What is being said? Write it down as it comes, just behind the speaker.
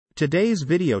Today's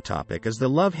video topic is the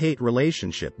love-hate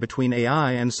relationship between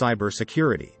AI and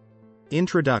cybersecurity.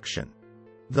 Introduction.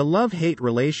 The love-hate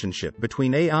relationship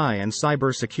between AI and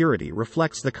cybersecurity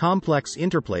reflects the complex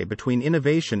interplay between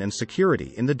innovation and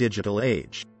security in the digital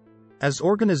age. As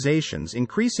organizations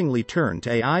increasingly turn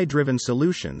to AI-driven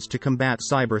solutions to combat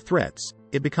cyber threats,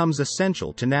 it becomes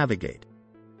essential to navigate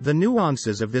the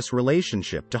nuances of this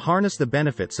relationship to harness the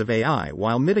benefits of AI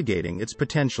while mitigating its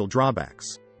potential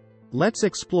drawbacks. Let's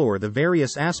explore the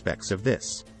various aspects of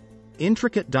this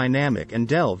intricate dynamic and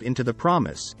delve into the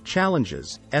promise,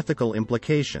 challenges, ethical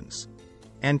implications,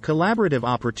 and collaborative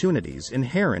opportunities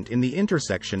inherent in the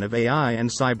intersection of AI and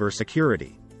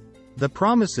cybersecurity. The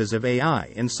promises of AI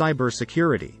in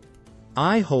cybersecurity.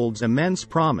 AI holds immense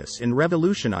promise in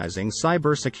revolutionizing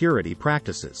cybersecurity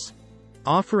practices,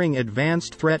 offering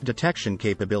advanced threat detection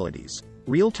capabilities,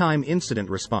 real-time incident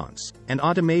response, and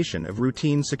automation of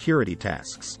routine security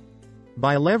tasks.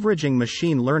 By leveraging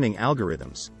machine learning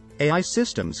algorithms, AI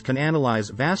systems can analyze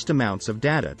vast amounts of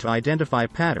data to identify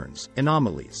patterns,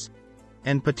 anomalies,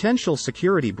 and potential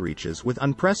security breaches with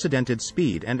unprecedented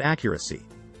speed and accuracy.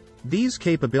 These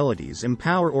capabilities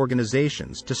empower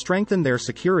organizations to strengthen their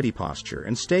security posture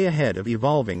and stay ahead of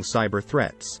evolving cyber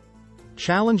threats.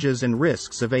 Challenges and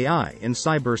risks of AI in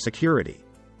cybersecurity.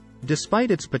 Despite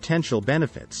its potential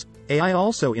benefits, AI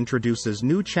also introduces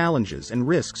new challenges and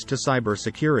risks to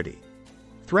cybersecurity.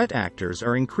 Threat actors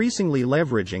are increasingly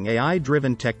leveraging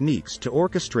AI-driven techniques to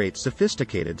orchestrate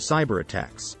sophisticated cyber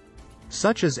attacks,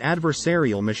 such as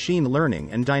adversarial machine learning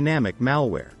and dynamic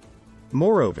malware.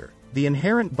 Moreover, the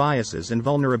inherent biases and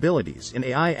vulnerabilities in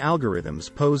AI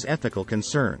algorithms pose ethical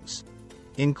concerns,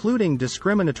 including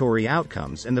discriminatory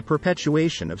outcomes and the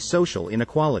perpetuation of social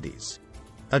inequalities.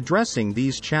 Addressing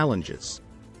these challenges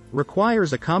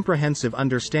requires a comprehensive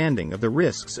understanding of the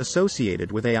risks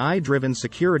associated with AI-driven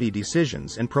security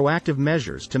decisions and proactive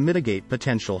measures to mitigate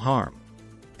potential harm.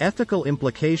 Ethical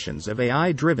implications of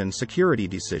AI-driven security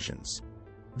decisions.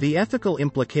 The ethical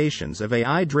implications of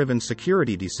AI-driven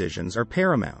security decisions are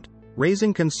paramount,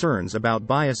 raising concerns about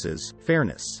biases,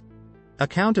 fairness,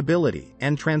 accountability,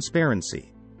 and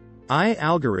transparency. AI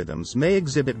algorithms may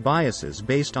exhibit biases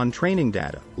based on training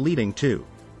data, leading to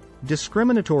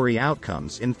discriminatory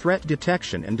outcomes in threat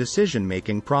detection and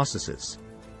decision-making processes.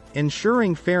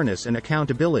 Ensuring fairness and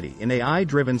accountability in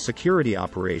AI-driven security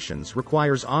operations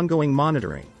requires ongoing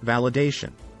monitoring,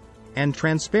 validation, and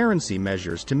transparency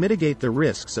measures to mitigate the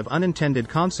risks of unintended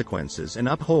consequences and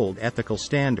uphold ethical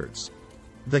standards.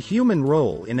 The human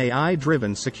role in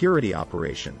AI-driven security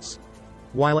operations.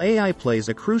 While AI plays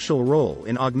a crucial role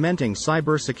in augmenting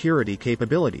cybersecurity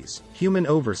capabilities, human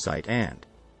oversight and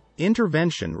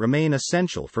intervention remain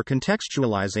essential for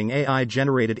contextualizing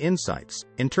AI-generated insights,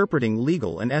 interpreting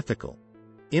legal and ethical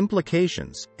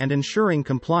implications, and ensuring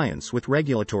compliance with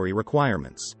regulatory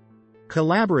requirements.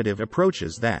 Collaborative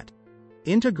approaches that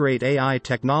integrate AI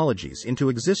technologies into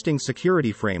existing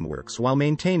security frameworks while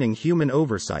maintaining human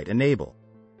oversight enable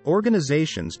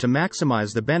organizations to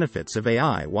maximize the benefits of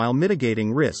AI while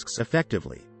mitigating risks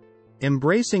effectively.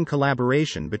 Embracing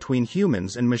collaboration between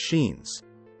humans and machines.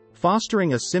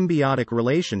 Fostering a symbiotic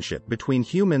relationship between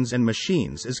humans and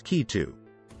machines is key to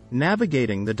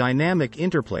navigating the dynamic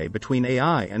interplay between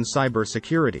AI and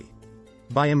cybersecurity.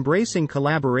 By embracing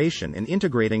collaboration and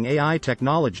integrating AI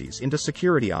technologies into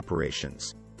security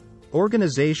operations,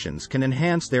 organizations can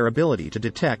enhance their ability to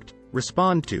detect,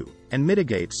 respond to, and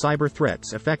mitigate cyber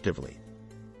threats effectively.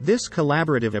 This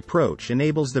collaborative approach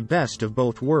enables the best of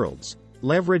both worlds,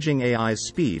 leveraging AI's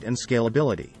speed and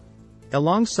scalability,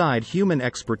 alongside human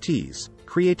expertise,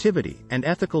 creativity, and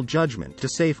ethical judgment to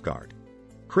safeguard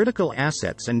critical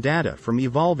assets and data from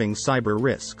evolving cyber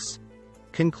risks.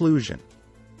 Conclusion.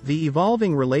 The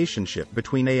evolving relationship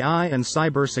between AI and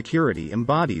cybersecurity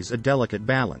embodies a delicate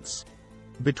balance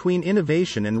between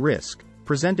innovation and risk,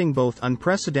 presenting both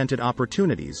unprecedented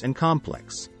opportunities and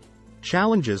complex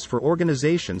challenges for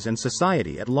organizations and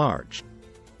society at large.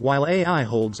 While AI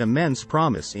holds immense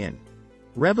promise in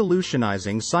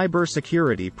revolutionizing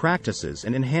cybersecurity practices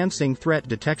and enhancing threat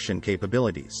detection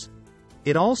capabilities,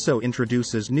 it also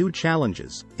introduces new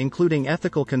challenges, including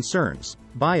ethical concerns,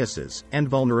 biases, and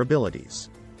vulnerabilities.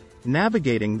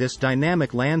 Navigating this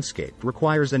dynamic landscape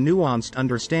requires a nuanced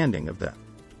understanding of the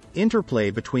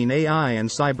interplay between AI and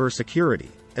cybersecurity,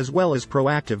 as well as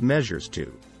proactive measures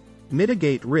to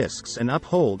mitigate risks and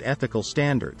uphold ethical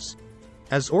standards.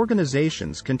 As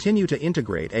organizations continue to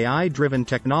integrate AI-driven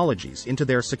technologies into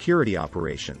their security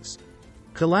operations,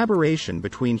 collaboration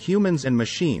between humans and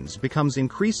machines becomes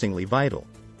increasingly vital.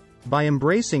 By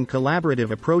embracing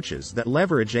collaborative approaches that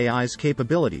leverage AI's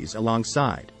capabilities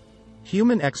alongside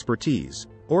human expertise,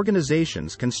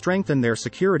 organizations can strengthen their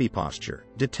security posture,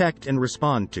 detect and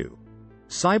respond to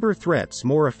cyber threats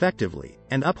more effectively,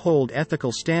 and uphold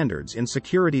ethical standards in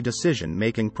security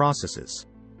decision-making processes.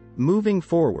 Moving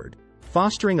forward,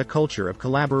 fostering a culture of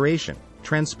collaboration,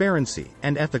 transparency,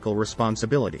 and ethical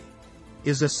responsibility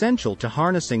is essential to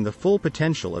harnessing the full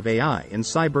potential of AI in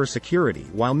cybersecurity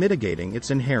while mitigating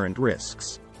its inherent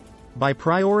risks. By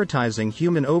prioritizing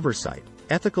human oversight,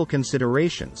 ethical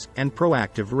considerations, and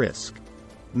proactive risk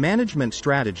management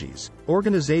strategies,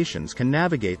 organizations can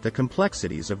navigate the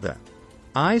complexities of the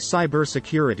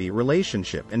cybersecurity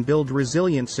relationship and build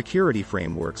resilient security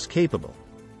frameworks capable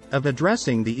of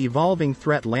addressing the evolving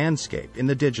threat landscape in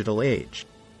the digital age.